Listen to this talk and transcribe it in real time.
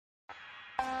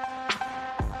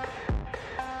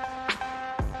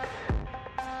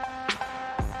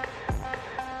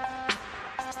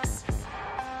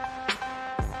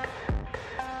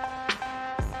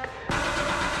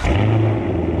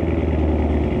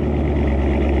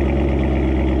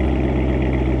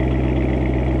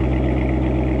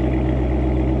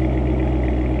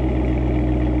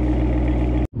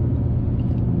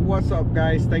up,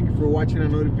 guys? Thank you for watching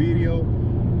another video.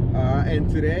 And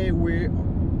today we're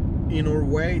in our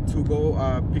way to go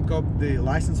pick up the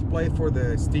license plate for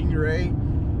the Stingray,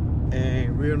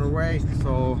 and we're on our way.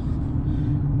 So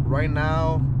right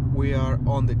now we are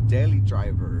on the daily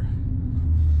driver.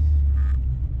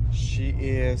 She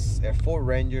is a Ford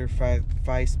Ranger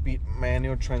 5-speed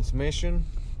manual transmission,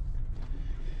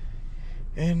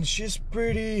 and she's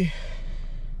pretty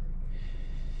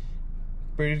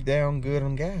damn good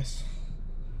on gas.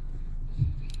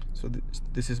 So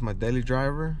this is my daily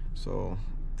driver. So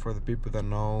for the people that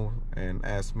know and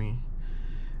ask me,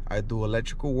 I do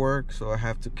electrical work, so I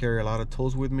have to carry a lot of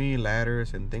tools with me,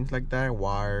 ladders and things like that,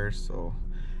 wires. So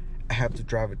I have to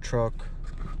drive a truck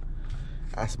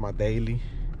as my daily.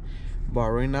 But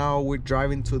right now we're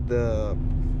driving to the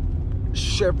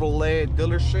Chevrolet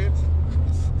dealership.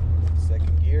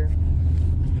 Second gear.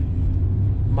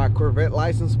 My Corvette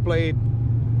license plate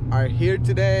are here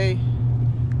today,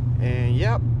 and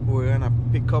yep, we're gonna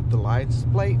pick up the license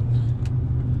plate.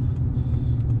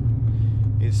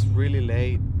 It's really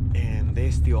late and they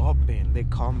still open. They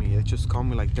just called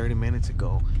me like 30 minutes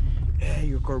ago. Hey,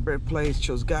 your Corvette plates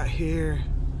just got here,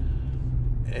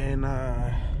 and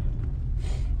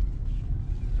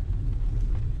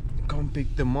come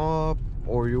pick them up,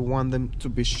 or you want them to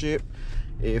be shipped.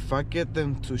 If I get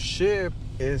them to ship,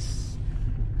 it's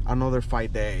another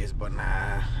 5 days, but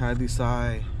nah, I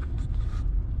decide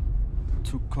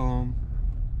to come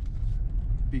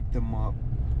pick them up.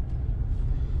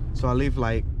 So I live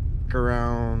like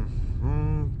around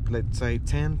let's say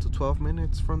 10 to 12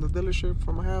 minutes from the dealership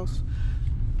from my house,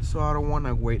 so I don't want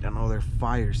to wait another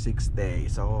 5 or 6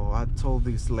 days. So I told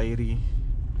this lady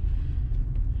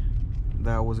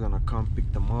that I was gonna come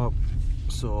pick them up.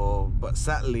 So but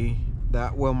sadly,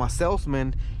 my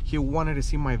salesman, he wanted to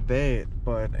see my vet,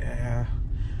 but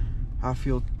I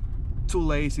feel too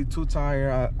lazy, too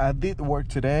tired. I did work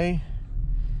today,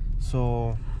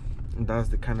 so that's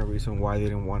the kind of reason why I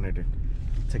didn't want to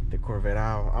take the Corvette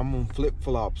out. I'm on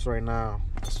flip-flops right now,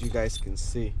 as you guys can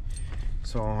see,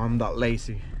 so I'm not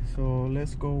lazy. So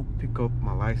let's go pick up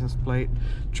my license plate.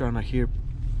 Trying to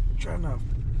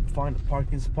find a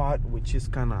parking spot, which is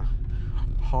kind of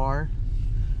hard.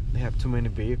 They have too many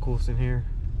vehicles in here,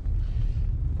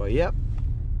 but yep,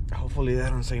 hopefully they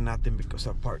don't say nothing because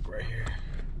I parked right here.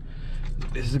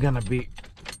 This is gonna be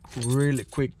really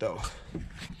quick though.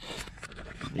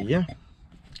 Yeah,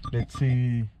 let's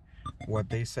see what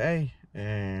they say,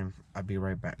 and I'll be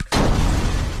right back.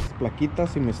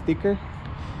 Plaquitas y mi sticker,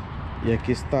 y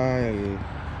aquí está el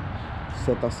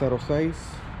Z06.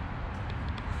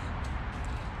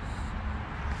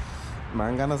 Me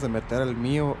dan ganas de meter el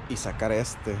mío y sacar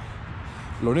este.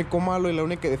 Lo único malo y la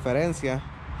única diferencia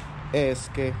es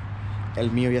que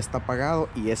el mío ya está pagado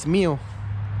y es mío,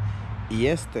 y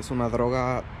este es una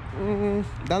droga,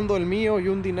 dando el mío y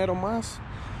un dinero más,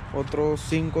 otros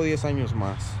 5 o 10 años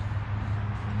más.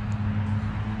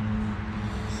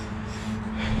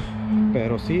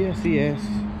 Pero sí, así es.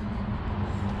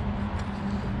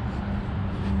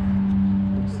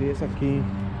 Así es aquí.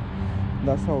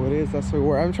 That's how it is. That's how it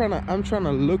works. I'm trying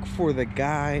to look for the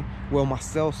guy, well, my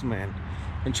salesman,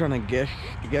 and trying to get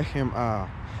him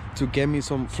to get me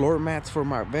some floor mats for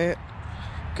my vet,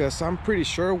 because I'm pretty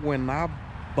sure when I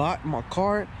bought my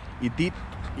car, it did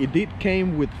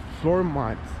came with floor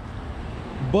mats,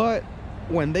 but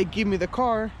when they give me the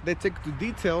car, they take it to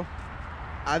detail,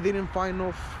 I didn't find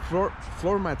no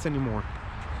floor mats anymore.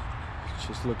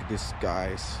 Just look at this,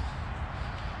 guys.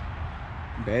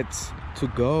 Beds to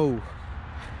go.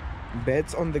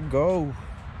 Beds on the go.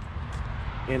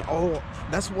 And oh,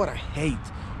 that's what I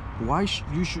hate. Why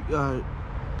you should I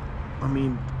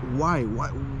mean, why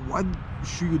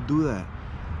should you do that?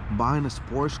 Buying a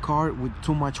sports car with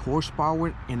too much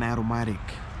horsepower and automatic.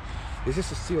 This is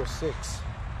a CO6.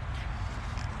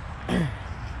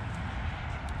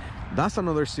 That's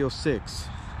another CO6,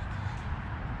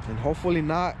 and hopefully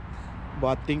not,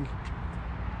 but I think,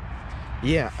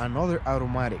 yeah, another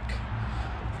automatic.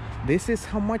 This is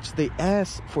how much they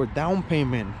ask for down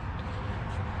payment.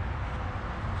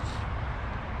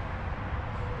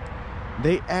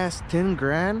 They asked 10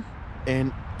 grand,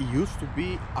 and it used to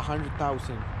be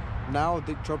 100,000. Now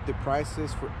they dropped the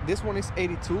prices. For this one is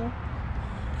 82,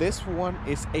 this one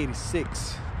is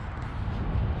 86.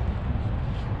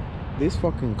 These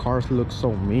fucking cars look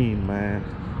so mean, man.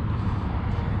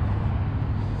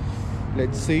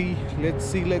 Let's see.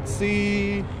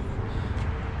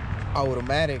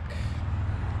 Automatic.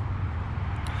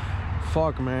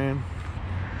 Fuck, man.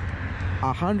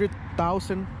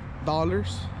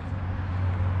 $100,000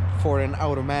 for an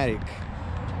automatic.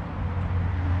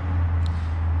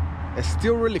 It's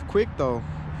still really quick though,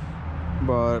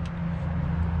 but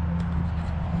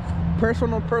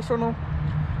personal,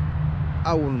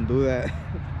 I wouldn't do that.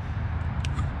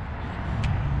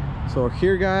 So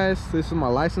here guys, this is my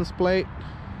license plate.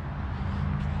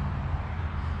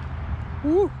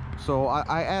 Woo. So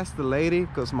I asked the lady,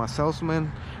 because my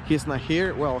salesman, he's not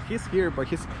here. Well, he's here, but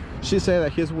she said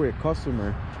that he's with a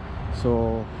customer.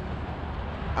 So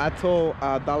I told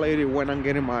that lady when I'm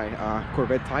getting my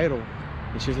Corvette title,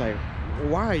 and she's like,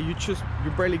 why?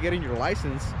 You're barely getting your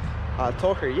license. I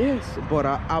told her yes, but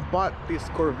I bought this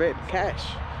Corvette cash,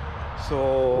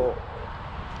 so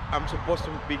I'm supposed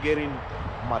to be getting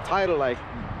my title like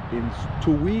in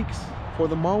 2 weeks for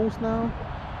the most now.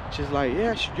 She's like,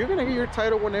 yeah, you're gonna get your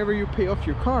title whenever you pay off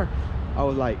your car. I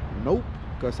was like, nope,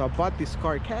 because I bought this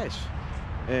car cash,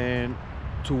 and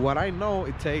to what I know,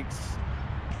 it takes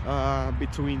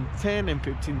between 10 and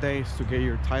 15 days to get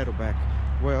your title back.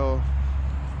 Well,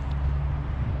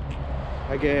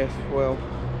 I guess, well,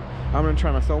 I'm not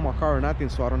trying to sell my car or nothing,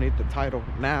 so I don't need the title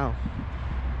now,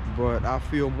 but I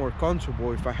feel more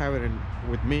comfortable if I have it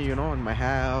with me, you know, in my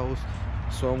house,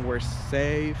 somewhere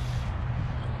safe.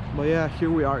 But yeah, here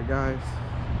we are guys.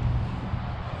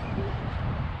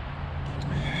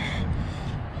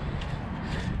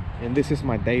 And this is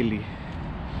my daily,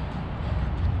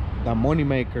 the money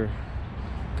maker,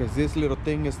 because this little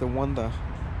thing is the one that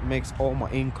makes all my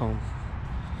income.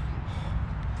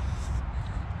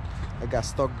 I got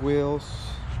stock wheels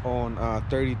on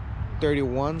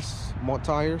 3031s mod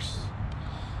tires.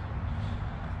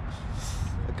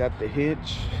 I got the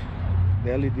hitch,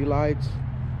 the LED lights,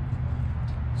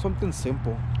 something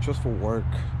simple just for work.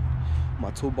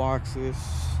 My toolboxes,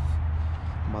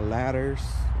 my ladders.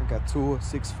 I got 2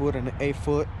 6-foot and an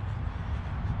 8-foot.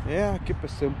 Yeah, I keep it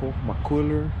simple. My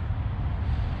cooler.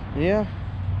 Yeah,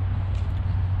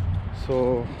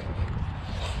 so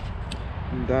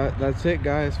that's it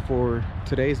guys for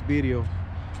today's video.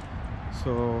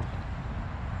 So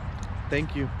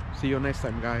thank you, see you next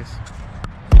time guys.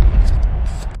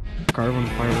 Carbon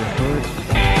fiber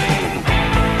hood.